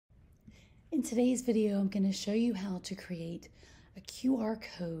In today's video, I'm going to show you how to create a QR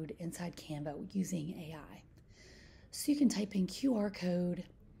code inside Canva using AI. So you can type in QR code,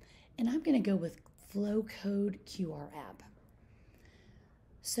 and I'm going to go with Flow Code QR app.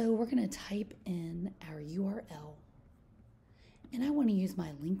 So we're going to type in our URL, and I want to use my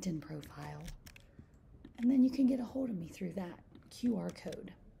LinkedIn profile, and then you can get a hold of me through that QR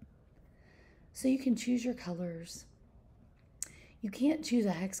code. So you can choose your colors. You can't choose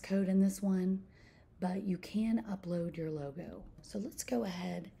a hex code in this one, but you can upload your logo. So let's go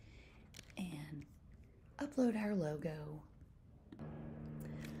ahead and upload our logo.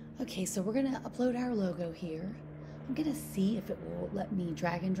 Okay, so we're gonna upload our logo here. I'm gonna see if it will let me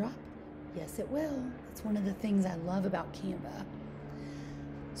drag and drop. Yes, it will. That's one of the things I love about Canva.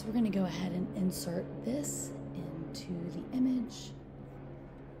 So we're gonna go ahead and insert this into the image.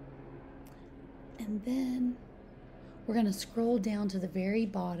 And then we're going to scroll down to the very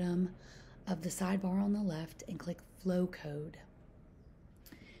bottom of the sidebar on the left and click Flow Code.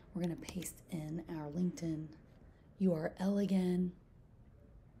 We're going to paste in our LinkedIn URL again.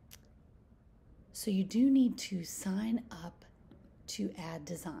 So you do need to sign up to add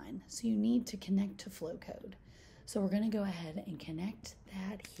design. So you need to connect to Flow Code. So we're going to go ahead and connect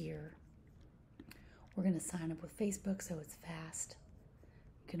that here. We're going to sign up with Facebook so it's fast.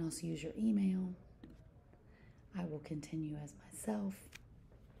 You can also use your email. I will continue as myself.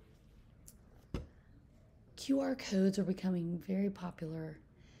 QR codes are becoming very popular,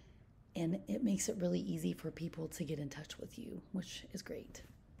 and it makes it really easy for people to get in touch with you, which is great.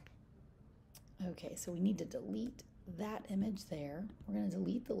 Okay, so we need to delete that image there. We're going to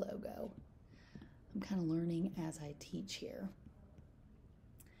delete the logo. I'm kind of learning as I teach here.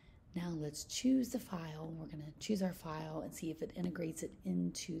 Now let's choose the file. We're going to choose our file and see if it integrates it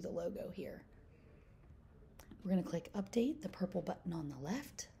into the logo here. We're going to click Update, the purple button on the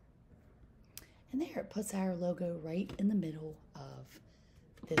left. And there it puts our logo right in the middle of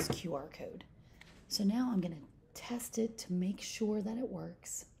this QR code. So now I'm going to test it to make sure that it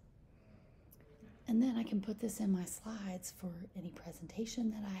works. And then I can put this in my slides for any presentation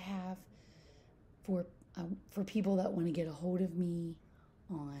that I have for people that want to get a hold of me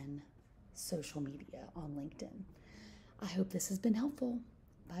on social media, on LinkedIn. I hope this has been helpful.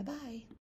 Bye-bye.